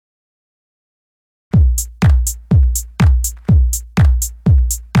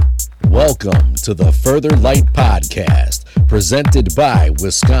Welcome to the Further Light Podcast, presented by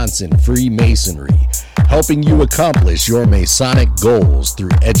Wisconsin Freemasonry, helping you accomplish your Masonic goals through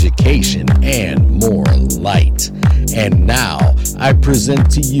education and more light. And now, I present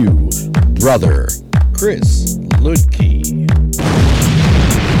to you, Brother Chris Ludke.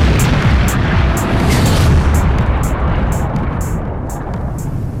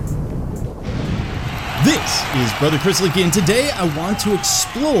 This is Brother Chris Ludke, and today I want to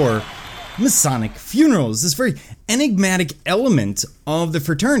explore Masonic funerals, this very enigmatic element of the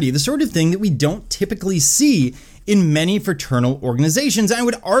fraternity, the sort of thing that we don't typically see in many fraternal organizations. I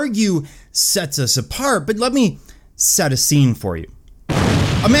would argue sets us apart, but let me set a scene for you.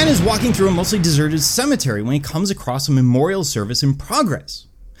 A man is walking through a mostly deserted cemetery when he comes across a memorial service in progress.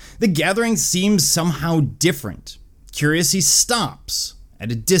 The gathering seems somehow different. Curious, he stops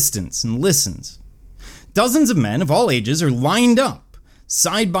at a distance and listens. Dozens of men of all ages are lined up,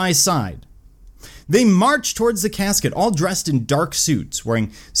 side by side. They march towards the casket, all dressed in dark suits,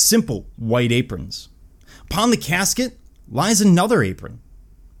 wearing simple white aprons. Upon the casket lies another apron.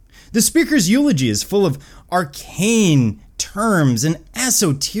 The speaker's eulogy is full of arcane terms and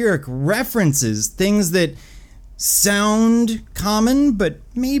esoteric references, things that sound common, but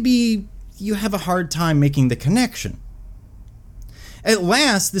maybe you have a hard time making the connection. At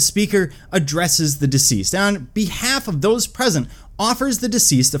last, the speaker addresses the deceased, and on behalf of those present, offers the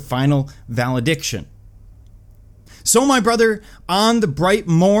deceased a final valediction. So, my brother, on the bright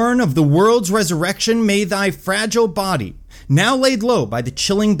morn of the world's resurrection, may thy fragile body, now laid low by the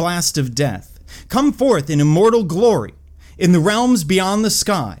chilling blast of death, come forth in immortal glory, in the realms beyond the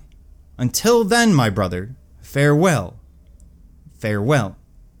sky. Until then, my brother, farewell, farewell.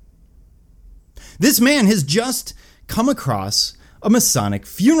 This man has just come across a Masonic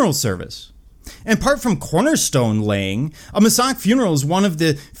funeral service. And apart from cornerstone laying, a Masonic funeral is one of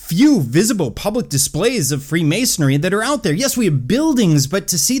the few visible public displays of Freemasonry that are out there. Yes, we have buildings, but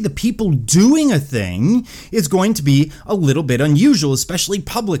to see the people doing a thing is going to be a little bit unusual, especially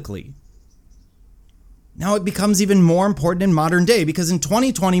publicly. Now it becomes even more important in modern day because in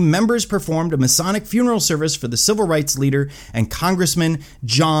 2020, members performed a Masonic funeral service for the civil rights leader and Congressman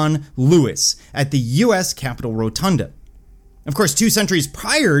John Lewis at the U.S. Capitol Rotunda. Of course, 2 centuries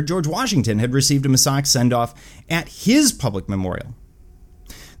prior, George Washington had received a Masonic send-off at his public memorial.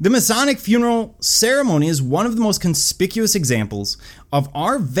 The Masonic funeral ceremony is one of the most conspicuous examples of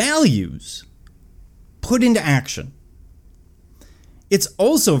our values put into action. It's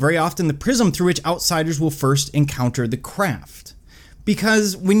also very often the prism through which outsiders will first encounter the craft.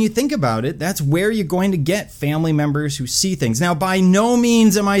 Because when you think about it, that's where you're going to get family members who see things. Now, by no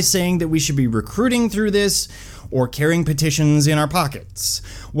means am I saying that we should be recruiting through this or carrying petitions in our pockets.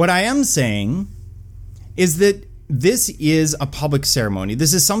 What I am saying is that this is a public ceremony.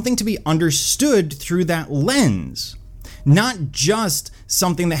 This is something to be understood through that lens, not just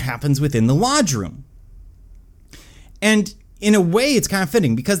something that happens within the lodge room. And in a way, it's kind of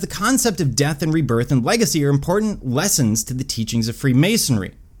fitting because the concept of death and rebirth and legacy are important lessons to the teachings of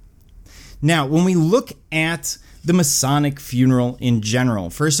Freemasonry. Now, when we look at the Masonic funeral in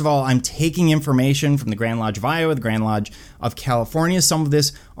general, first of all, I'm taking information from the Grand Lodge of Iowa, the Grand Lodge of California. Some of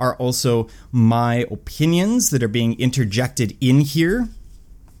this are also my opinions that are being interjected in here.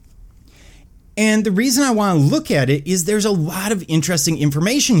 And the reason I want to look at it is there's a lot of interesting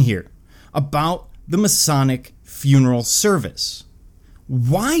information here about the Masonic funeral service.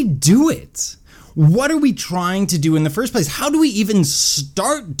 Why do it? What are we trying to do in the first place? How do we even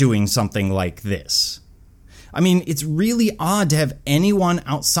start doing something like this? I mean, it's really odd to have anyone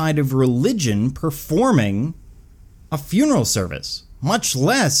outside of religion performing a funeral service, much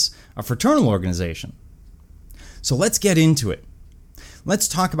less a fraternal organization. So let's get into it. Let's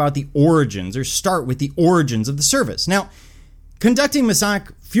talk about the origins, or start with the origins of the service. Now, conducting Masonic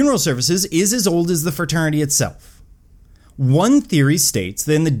funeral services is as old as the fraternity itself. One theory states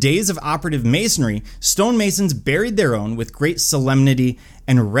that in the days of operative masonry, stonemasons buried their own with great solemnity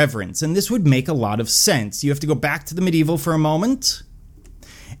and reverence, and this would make a lot of sense. You have to go back to the medieval for a moment,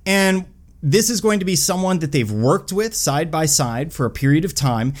 and this is going to be someone that they've worked with side by side for a period of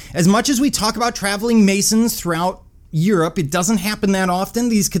time. As much as we talk about traveling masons throughout Europe, it doesn't happen that often.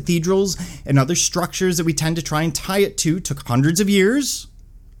 These cathedrals and other structures that we tend to try and tie it to took hundreds of years.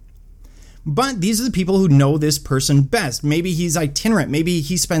 But these are the people who know this person best. Maybe he's itinerant. Maybe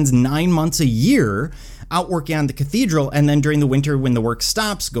he spends 9 months a year out working on the cathedral, and then during the winter when the work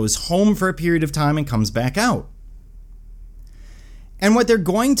stops, goes home for a period of time and comes back out. And what they're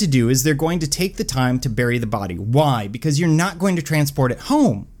going to do is they're going to take the time to bury the body. Why? Because you're not going to transport it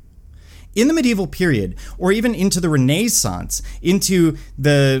home. In the medieval period, or even into the Renaissance, into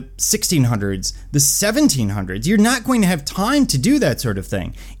the 1600s, the 1700s, you're not going to have time to do that sort of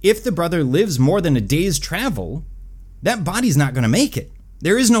thing. If the brother lives more than a day's travel, that body's not going to make it.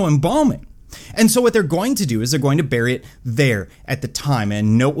 There is no embalming. And so what they're going to do is they're going to bury it there at the time. And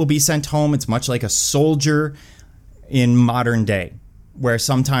a note will be sent home. It's much like a soldier in modern day, where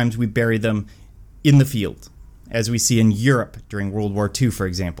sometimes we bury them in the field, as we see in Europe during World War II, for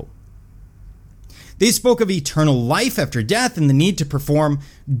example. They spoke of eternal life after death and the need to perform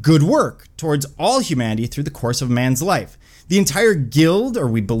good work towards all humanity through the course of man's life. The entire guild, or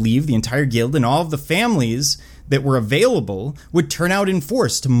we believe the entire guild and all of the families that were available, would turn out in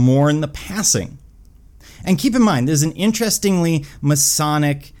force to mourn the passing. And keep in mind, there's an interestingly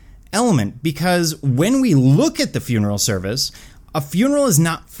Masonic element, because when we look at the funeral service, a funeral is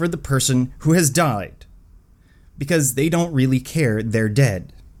not for the person who has died, because they don't really care, they're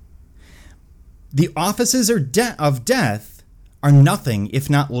dead. The offices of death are nothing if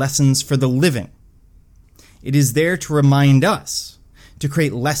not lessons for the living. It is there to remind us, to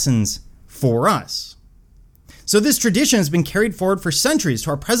create lessons for us. So this tradition has been carried forward for centuries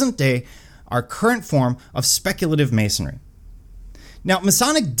to our present day, our current form of speculative masonry. Now,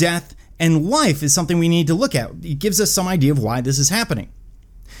 Masonic death and life is something we need to look at. It gives us some idea of why this is happening.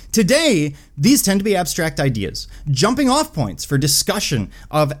 Today, these tend to be abstract ideas, jumping off points for discussion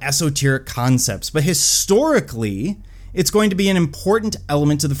of esoteric concepts. But historically, it's going to be an important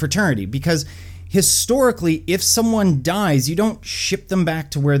element of the fraternity, because historically, if someone dies, you don't ship them back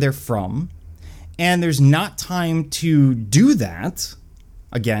to where they're from, and there's not time to do that.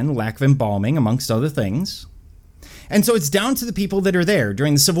 Again, lack of embalming, amongst other things. And so it's down to the people that are there.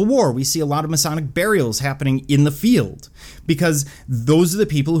 During the Civil War, we see a lot of Masonic burials happening in the field, because those are the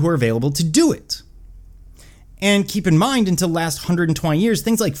people who are available to do it. And keep in mind, until the last 120 years,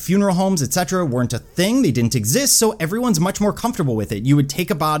 things like funeral homes, etc. weren't a thing. They didn't exist, so everyone's much more comfortable with it. You would take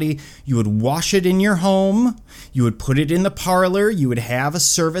a body, you would wash it in your home, you would put it in the parlor, you would have a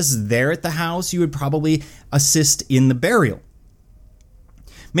service there at the house, you would probably assist in the burial.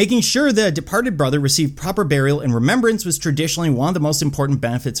 Making sure the departed brother received proper burial and remembrance was traditionally one of the most important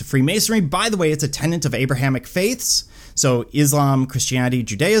benefits of Freemasonry. By the way, it's a tenet of Abrahamic faiths. So Islam, Christianity,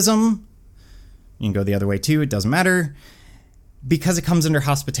 Judaism. You can go the other way too, it doesn't matter. Because it comes under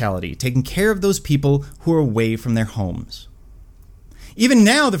hospitality, taking care of those people who are away from their homes. Even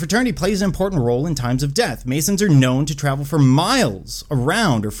now, the fraternity plays an important role in times of death. Masons are known to travel for miles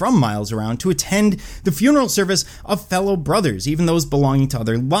around, or from miles around, to attend the funeral service of fellow brothers, even those belonging to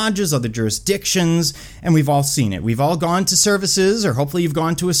other lodges, other jurisdictions, and we've all seen it. We've all gone to services, or hopefully you've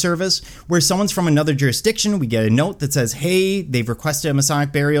gone to a service, where someone's from another jurisdiction. We get a note that says, hey, they've requested a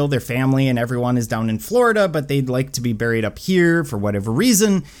Masonic burial, their family and everyone is down in Florida, but they'd like to be buried up here for whatever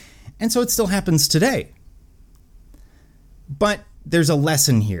reason. And so it still happens today. But there's a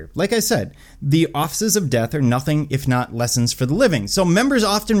lesson here. Like I said, the offices of death are nothing if not lessons for the living. So members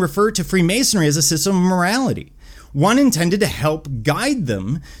often refer to Freemasonry as a system of morality, one intended to help guide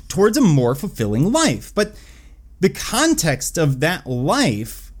them towards a more fulfilling life. But the context of that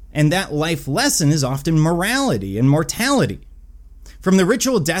life and that life lesson is often morality and mortality. From the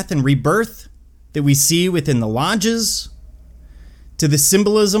ritual death and rebirth that we see within the lodges, to the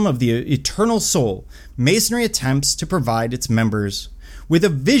symbolism of the eternal soul, Masonry attempts to provide its members with a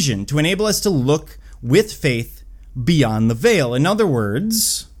vision to enable us to look with faith beyond the veil. In other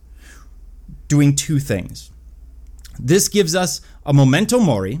words, doing two things. This gives us a memento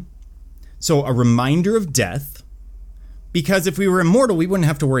mori, so a reminder of death, because if we were immortal, we wouldn't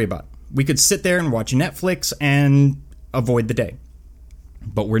have to worry about it. We could sit there and watch Netflix and avoid the day.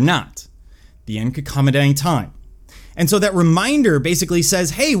 But we're not. The end could come at any time. And so that reminder basically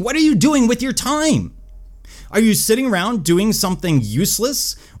says, hey, what are you doing with your time? Are you sitting around doing something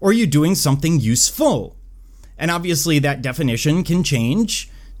useless, or are you doing something useful? And obviously that definition can change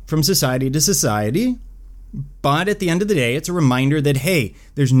from society to society. But at the end of the day, it's a reminder that, hey,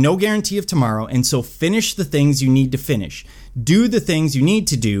 there's no guarantee of tomorrow. And so finish the things you need to finish. Do the things you need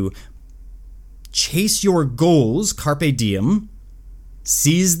to do. Chase your goals, carpe diem.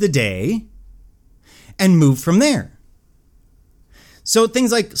 Seize the day. And move from there. So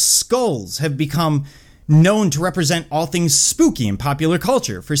things like skulls have become known to represent all things spooky in popular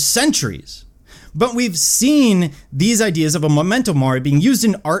culture for centuries. But we've seen these ideas of a memento mori being used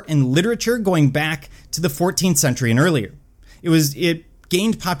in art and literature going back to the 14th century and earlier. It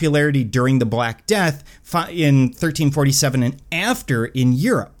gained popularity during the Black Death in 1347 and after in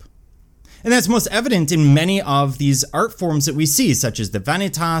Europe. And that's most evident in many of these art forms that we see, such as the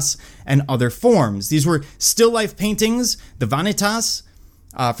Vanitas and other forms. These were still life paintings. The Vanitas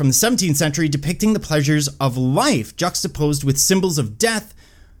from the 17th century depicting the pleasures of life juxtaposed with symbols of death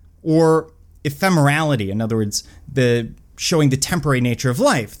or ephemerality. In other words, showing the temporary nature of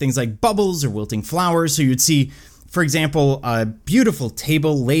life. Things like bubbles or wilting flowers. So you'd see, for example, a beautiful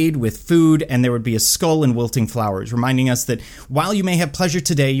table laid with food, and there would be a skull and wilting flowers, reminding us that while you may have pleasure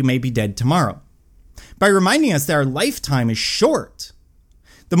today, you may be dead tomorrow. By reminding us that our lifetime is short,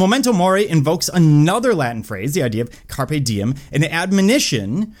 the memento mori invokes another Latin phrase, the idea of carpe diem, an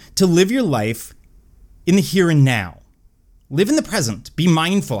admonition to live your life in the here and now. Live in the present. Be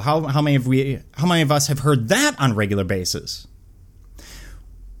mindful. How many of us have heard that on a regular basis?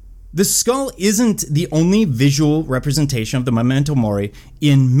 The skull isn't the only visual representation of the memento mori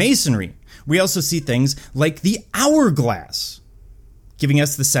in Masonry. We also see things like the hourglass, giving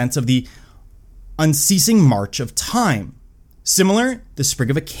us the sense of the unceasing march of time. Similar, the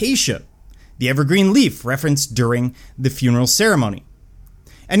sprig of acacia, the evergreen leaf referenced during the funeral ceremony,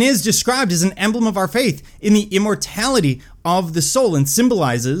 and is described as an emblem of our faith in the immortality of the soul and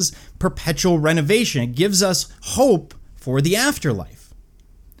symbolizes perpetual renovation. It gives us hope for the afterlife.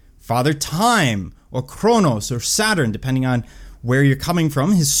 Father Time, or Kronos, or Saturn, depending on where you're coming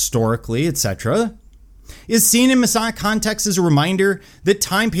from historically, etc., is seen in Masonic context as a reminder that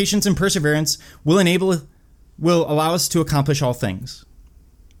time, patience, and perseverance will allow us to accomplish all things.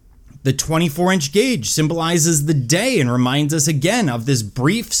 The 24-inch gauge symbolizes the day and reminds us again of this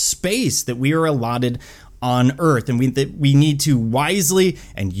brief space that we are allotted on Earth, and that we need to wisely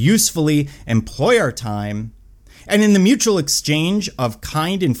and usefully employ our time, and in the mutual exchange of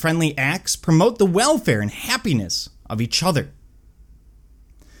kind and friendly acts, promote the welfare and happiness of each other.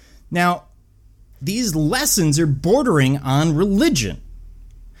 Now, these lessons are bordering on religion,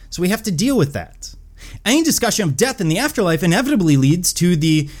 so we have to deal with that. Any discussion of death and the afterlife inevitably leads to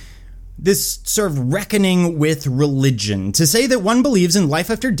this sort of reckoning with religion. To say that one believes in life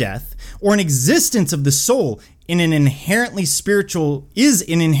after death or an existence of the soul is an inherently spiritual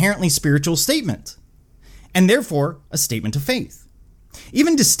statement, and therefore a statement of faith.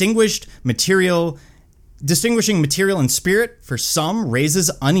 Even distinguishing material and spirit for some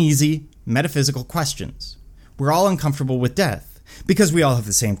raises uneasy metaphysical questions. We're all uncomfortable with death because we all have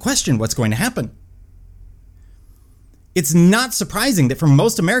the same question: what's going to happen? It's not surprising that for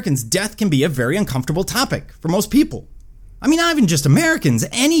most Americans, death can be a very uncomfortable topic for most people. I mean, not even just Americans,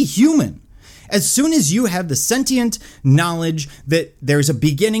 any human. As soon as you have the sentient knowledge that there's a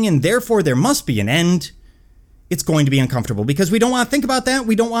beginning and therefore there must be an end, it's going to be uncomfortable because we don't want to think about that.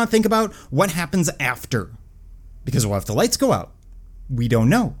 We don't want to think about what happens after, because what if the lights go out? We don't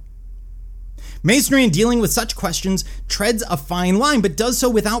know. Masonry, in dealing with such questions, treads a fine line, but does so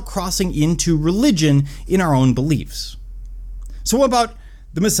without crossing into religion in our own beliefs. So what about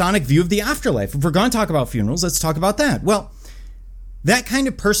the Masonic view of the afterlife? If we're going to talk about funerals, let's talk about that. Well, that kind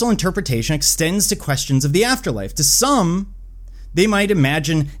of personal interpretation extends to questions of the afterlife. To some, they might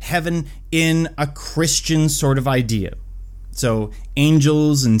imagine heaven in a Christian sort of idea. So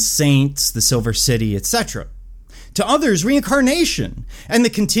angels and saints, the Silver City, etc. To others, reincarnation and the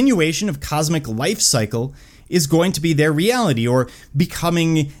continuation of cosmic life cycle is going to be their reality, or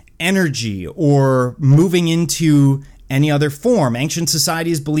becoming energy, or moving into any other form. Ancient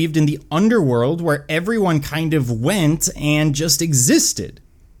societies believed in the underworld where everyone kind of went and just existed.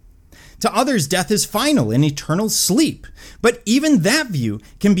 To others, death is final, an eternal sleep. But even that view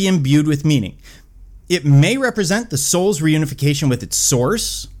can be imbued with meaning. It may represent the soul's reunification with its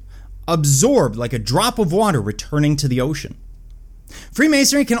source, absorbed like a drop of water returning to the ocean.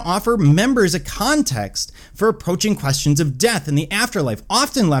 Freemasonry can offer members a context for approaching questions of death and the afterlife,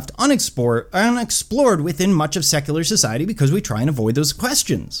 often left unexplored within much of secular society because we try and avoid those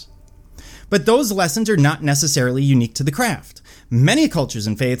questions. But those lessons are not necessarily unique to the craft. Many cultures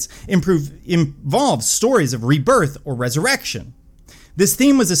and faiths involve stories of rebirth or resurrection. This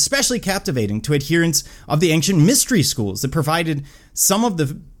theme was especially captivating to adherents of the ancient mystery schools that provided some of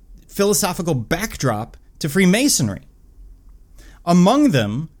the philosophical backdrop to Freemasonry. Among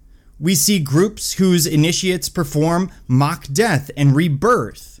them, we see groups whose initiates perform mock death and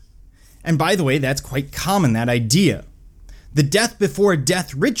rebirth. And by the way, that's quite common, that idea. The death before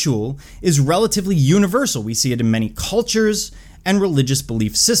death ritual is relatively universal. We see it in many cultures and religious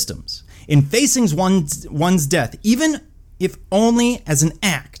belief systems. In facing one's death, even if only as an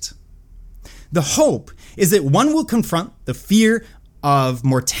act, the hope is that one will confront the fear of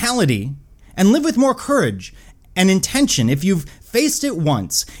mortality and live with more courage and intention. If you've faced it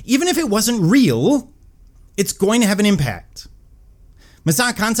once, even if it wasn't real, it's going to have an impact.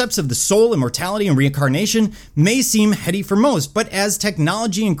 Masonic concepts of the soul, immortality, and reincarnation may seem heady for most, but as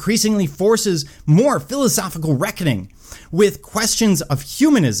technology increasingly forces more philosophical reckoning, with questions of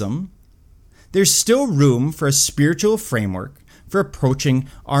humanism, there's still room for a spiritual framework for approaching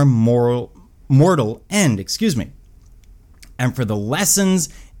our mortal end, and for the lessons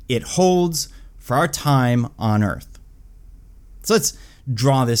it holds for our time on earth. So let's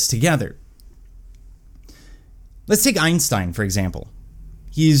draw this together. Let's take Einstein, for example.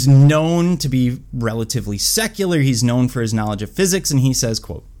 He's known to be relatively secular. He's known for his knowledge of physics, and he says,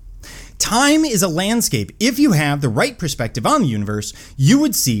 quote, "Time is a landscape. If you have the right perspective on the universe, you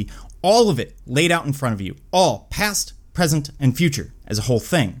would see all of it laid out in front of you, all past, present, and future as a whole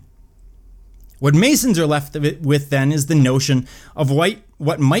thing." What Masons are left with then is the notion of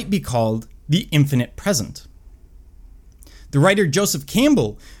what might be called the infinite present. The writer Joseph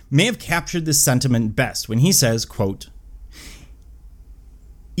Campbell may have captured this sentiment best when he says, quote,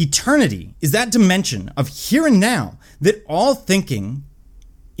 "Eternity is that dimension of here and now that all thinking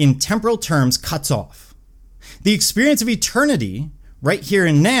in temporal terms cuts off. The experience of eternity, right here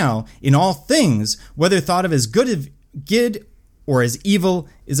and now, in all things, whether thought of as good or as evil,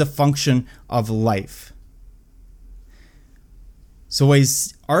 is a function of life." So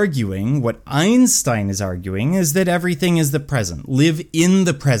he's arguing, what Einstein is arguing, is that everything is the present. Live in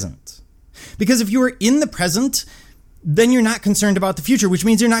the present. Because if you are in the present, then you're not concerned about the future, which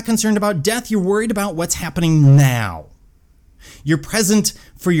means you're not concerned about death. You're worried about what's happening now. You're present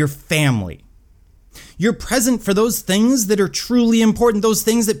for your family. You're present for those things that are truly important, those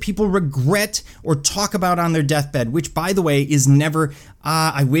things that people regret or talk about on their deathbed, which, by the way, is never,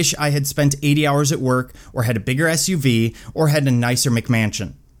 I wish I had spent 80 hours at work or had a bigger SUV or had a nicer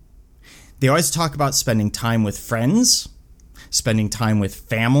McMansion. They always talk about spending time with friends, spending time with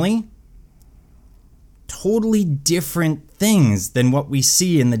family. Totally different things than what we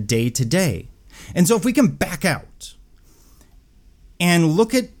see in the day-to-day. And so if we can back out and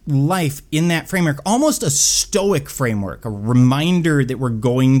look at life in that framework, almost a Stoic framework, a reminder that we're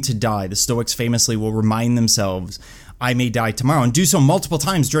going to die. The Stoics famously will remind themselves, "I may die tomorrow," and do so multiple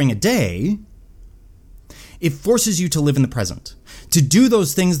times during a day. It forces you to live in the present, to do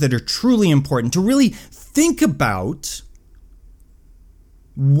those things that are truly important, to really think about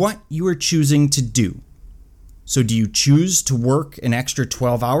what you are choosing to do. So do you choose to work an extra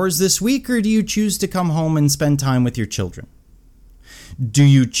 12 hours this week, or do you choose to come home and spend time with your children? Do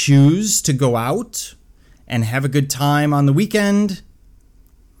you choose to go out and have a good time on the weekend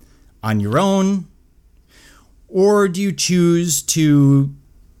on your own? Or do you choose to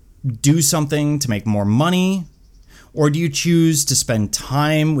do something to make more money? Or do you choose to spend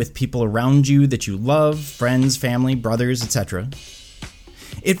time with people around you that you love, friends, family, brothers, etc.?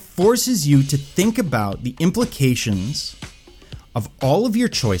 It forces you to think about the implications of all of your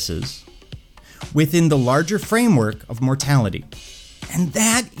choices within the larger framework of mortality. And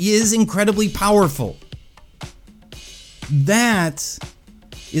that is incredibly powerful. That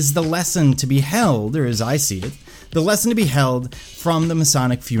is the lesson to be held, or as I see it, the lesson to be held from the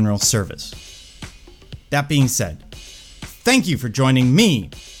Masonic funeral service. That being said, thank you for joining me,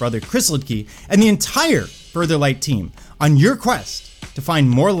 Brother Chris Lidke, and the entire Further Light team on your quest to find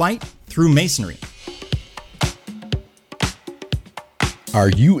more light through Masonry. Are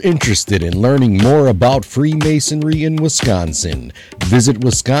you interested in learning more about Freemasonry in Wisconsin? Visit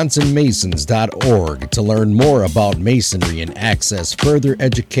wisconsinmasons.org to learn more about Masonry and access further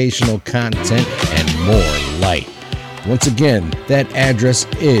educational content and more light. Once again, that address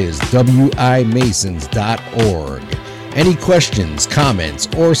is wimasons.org. Any questions, comments,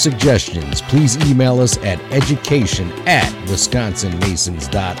 or suggestions, please email us at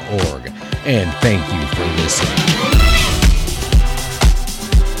education@wisconsinmasons.org. And thank you for listening.